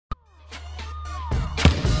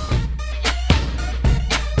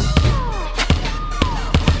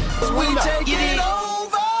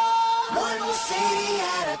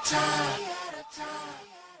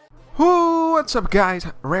Ooh, what's up guys,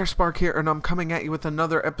 Rare Spark here, and I'm coming at you with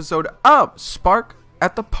another episode of Spark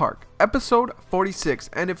at the Park, episode 46.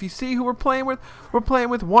 And if you see who we're playing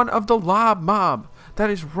with one of the Lob Mob. That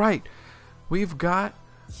is right, we've got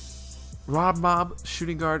Lob Mob,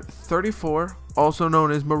 shooting guard 34, also known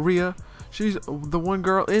as Maria. She's the one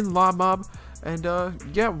girl in Lob Mob, and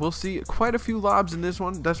yeah, we'll see quite a few lobs in this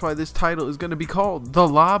one. That's why this title is going to be called the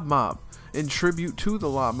Lob Mob, in tribute to the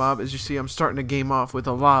Lob Mob. As you see, I'm starting the game off with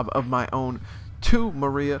a lob of my own to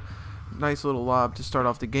Maria. Nice little lob to start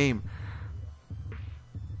off the game.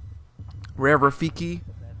 Rare Rafiki.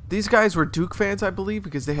 These guys were Duke fans, I believe,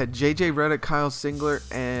 because they had JJ Redick, Kyle Singler,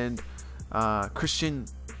 and Christian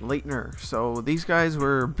Leitner. So these guys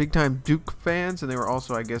were big time Duke fans, and they were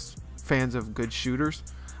also, I guess, fans of good shooters.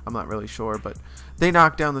 I'm not really sure, but they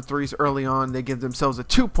knocked down the threes early on. They give themselves a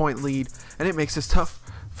 2-point lead, and it makes this tough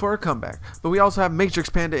for a comeback. But we also have Matrix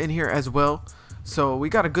Panda in here as well, so we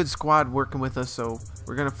got a good squad working with us. So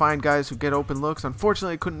we're gonna find guys who get open looks.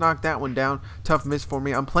 Unfortunately, I couldn't knock that one down. Tough miss for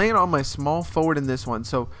me. I'm playing on my small forward in this one,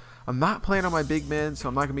 so I'm not playing on my big man, so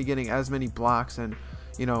I'm not gonna be getting as many blocks and,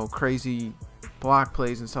 you know, crazy block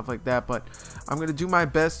plays and stuff like that. But I'm gonna do my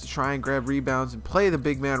best to try and grab rebounds and play the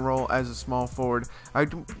big man role as a small forward.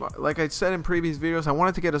 Like I said in previous videos, I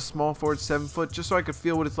wanted to get a small forward 7 foot, just so I could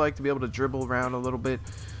feel what it's like to be able to dribble around a little bit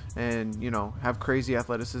and, you know, have crazy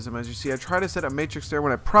athleticism. As you see, I tried to set up Matrix there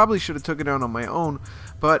when I probably should have took it down on my own,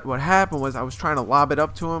 but what happened was I was trying to lob it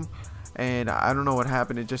up to him, and I don't know what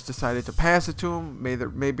happened. It just decided to pass it to him.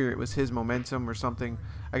 Maybe it was his momentum or something.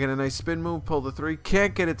 I get a nice spin move, pull the three,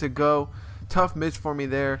 can't get it to go. Tough miss for me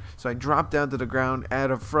there, so I drop down to the ground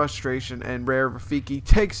out of frustration, and Rare Rafiki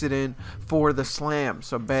takes it in for the slam.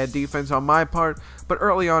 So bad defense on my part, but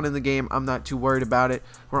early on in the game, I'm not too worried about it.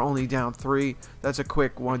 We're only down 3. That's a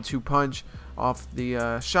quick 1-2 punch off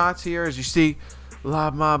the shots here. As you see,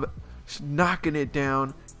 Lob Mob knocking it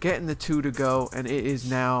down, getting the 2 to go, and it is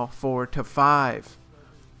now 4-5.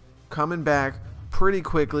 Coming back pretty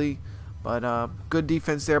quickly. But good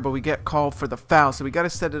defense there, but we get called for the foul, so we got to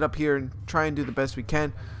set it up here and try and do the best we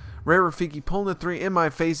can. Rare Rafiki pulling the 3 in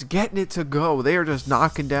my face, getting it to go. They are just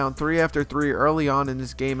knocking down 3 after 3 early on in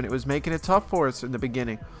this game, and it was making it tough for us in the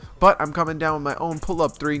beginning. But I'm coming down with my own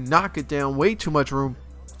pull-up 3, knock it down, way too much room.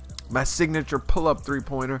 My signature pull-up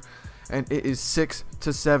 3-pointer, and it is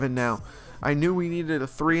 6-7 now. I knew we needed a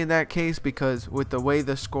 3 in that case, because with the way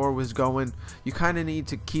the score was going, you kind of need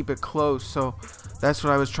to keep it close. So that's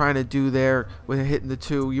what I was trying to do there with hitting the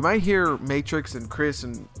 2. You might hear Matrix and Chris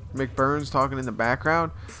and McBurns talking in the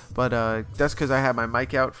background, but that's because I had my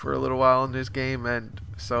mic out for a little while in this game, and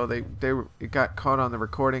so it got caught on the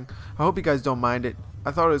recording. I hope you guys don't mind it. I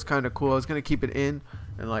thought it was kind of cool. I was gonna keep it in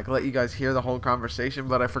and like let you guys hear the whole conversation,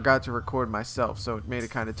 but I forgot to record myself, so it made it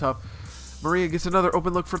kind of tough. Maria gets another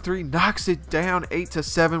open look for 3, knocks it down,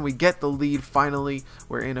 8-7. We get the lead finally.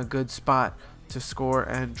 We're in a good spot to score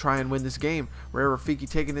and try and win this game. Rare Rafiki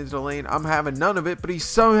taking into the lane. I'm having none of it, but he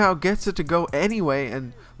somehow gets it to go anyway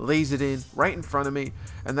and lays it in right in front of me.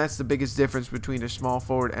 And that's the biggest difference between a small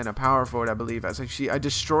forward and a power forward, I believe. As I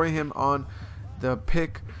destroy him on the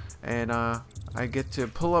pick, and I get to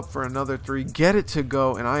pull up for another 3, get it to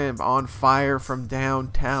go, and I am on fire from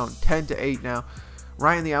downtown. 10-8 now.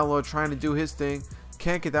 Ryan the Outlaw trying to do his thing.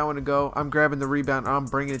 Can't get that one to go. I'm grabbing the rebound. I'm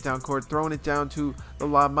bringing it down court, throwing it down to the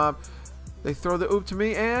Lob Mob. They throw the oop to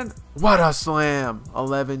me, and what a slam.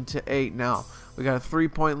 11-8 now. We got a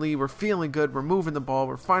 3-point lead. We're feeling good. We're moving the ball.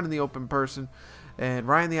 We're finding the open person. And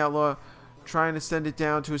Ryan the Outlaw trying to send it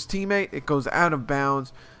down to his teammate. It goes out of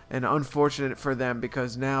bounds, and unfortunate for them,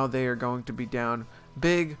 because now they are going to be down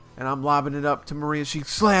big, and I'm lobbing it up to Maria. She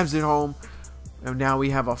slams it home. And now we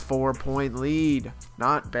have a 4-point lead.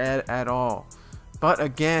 Not bad at all. But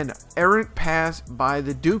again, errant pass by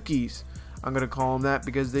the Dukies. I'm going to call them that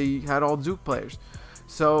because they had all Duke players.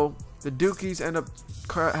 So the Dukies end up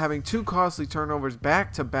having 2 costly turnovers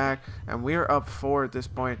back to back. And we're up 4 at this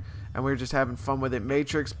point. And we're just having fun with it.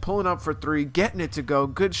 Matrix pulling up for 3, getting it to go.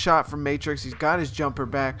 Good shot from Matrix. He's got his jumper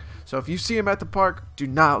back. So if you see him at the park, do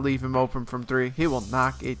not leave him open from 3. He will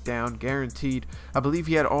knock it down, guaranteed. I believe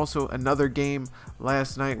he had also another game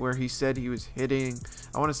last night where he said he was hitting,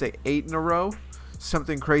 I want to say 8 in a row.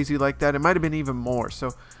 Something crazy like that. It might have been even more.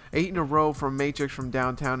 So 8 in a row from Matrix from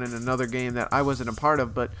downtown in another game that I wasn't a part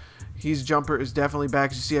of. But his jumper is definitely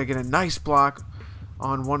back. As you see, I get a nice block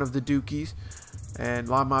on one of the Dukies. And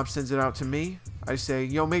Lob Mob sends it out to me. I say,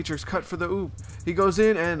 yo, Matrix, cut for the oop. He goes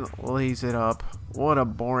in and lays it up. What a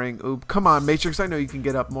boring oop. Come on, Matrix. I know you can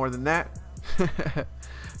get up more than that.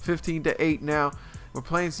 15-8 now. We're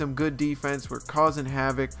playing some good defense. We're causing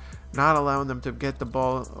havoc. not allowing them to get the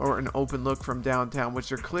ball or an open look from downtown, which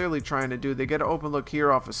they're clearly trying to do. They get an open look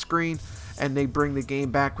here off a screen, and they bring the game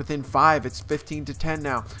back within 5. It's 15-10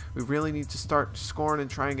 now. We really need to start scoring and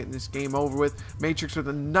try and get this game over with. Matrix with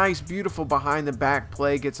a nice, beautiful behind-the-back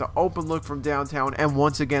play, gets an open look from downtown, and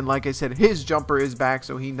once again, like I said, his jumper is back,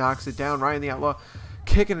 so he knocks it down. Ryan the Outlaw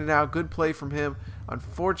kicking it out. Good play from him.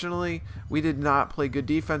 Unfortunately, we did not play good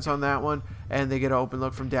defense on that one, and they get an open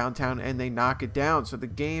look from downtown and they knock it down. So the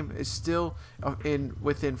game is still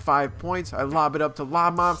within 5 points. I lob it up to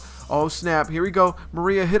Lob Mob. Oh snap, here we go.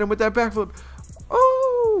 Maria hit him with that backflip.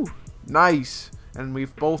 Oh, nice. And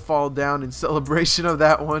we've both fallen down in celebration of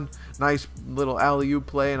that one. Nice little alley-oop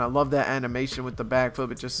play, and I love that animation with the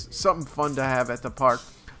backflip. It's just something fun to have at the park.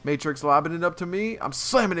 Matrix lobbing it up to me. I'm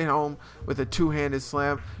slamming it home with a two-handed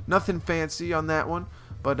slam. Nothing fancy on that one,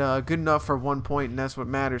 but good enough for 1 point, and that's what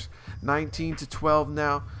matters. 19-12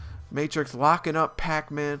 now. Matrix locking up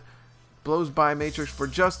Pac-Man. Blows by Matrix for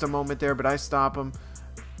just a moment there, but I stop him.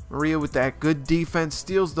 Maria with that good defense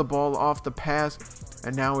steals the ball off the pass,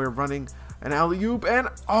 and now we're running an alley-oop, and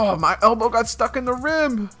oh, my elbow got stuck in the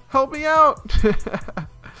rim. Help me out.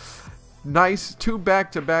 Nice, 2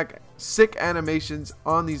 back-to-back sick animations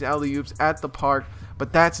on these alley-oops at the park,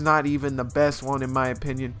 but that's not even the best one in my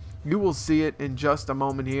opinion. You will see it in just a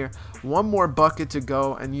moment here. 1 more bucket to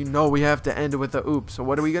go, and you know we have to end it with a oop. So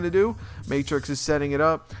what are we going to do? Matrix is setting it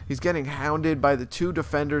up. He's getting hounded by the 2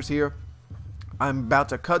 defenders here. I'm about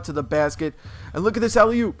to cut to the basket, and look at this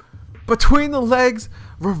alley-oop. Between the legs,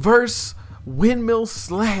 reverse windmill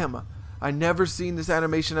slam. I never seen this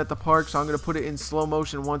animation at the park, so I'm going to put it in slow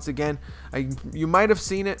motion once again. You might have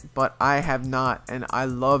seen it, but I have not, and I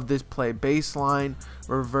love this play. Baseline,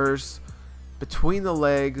 reverse, between the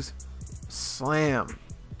legs, slam.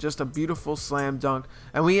 Just a beautiful slam dunk,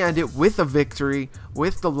 and we end it with a victory,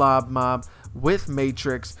 with the Lob Mob, with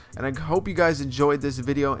Matrix, and I hope you guys enjoyed this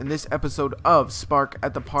video and this episode of Spark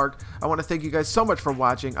at the Park. I want to thank you guys so much for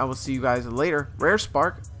watching. I will see you guys later. Rare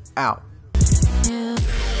Spark, out.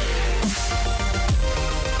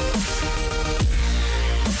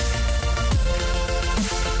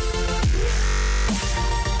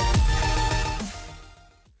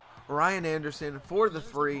 Ryan Anderson for the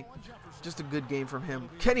 3. Just a good game from him.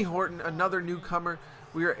 Kenny Horton, another newcomer.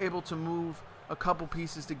 We were able to move a couple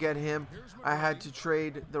pieces to get him. I had to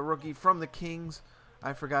trade the rookie from the Kings.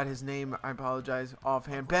 I forgot his name. I apologize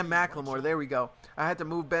offhand. Ben McLemore. There we go. I had to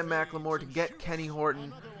move Ben McLemore to get Kenny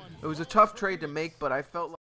Horton. It was a tough trade to make, but I felt like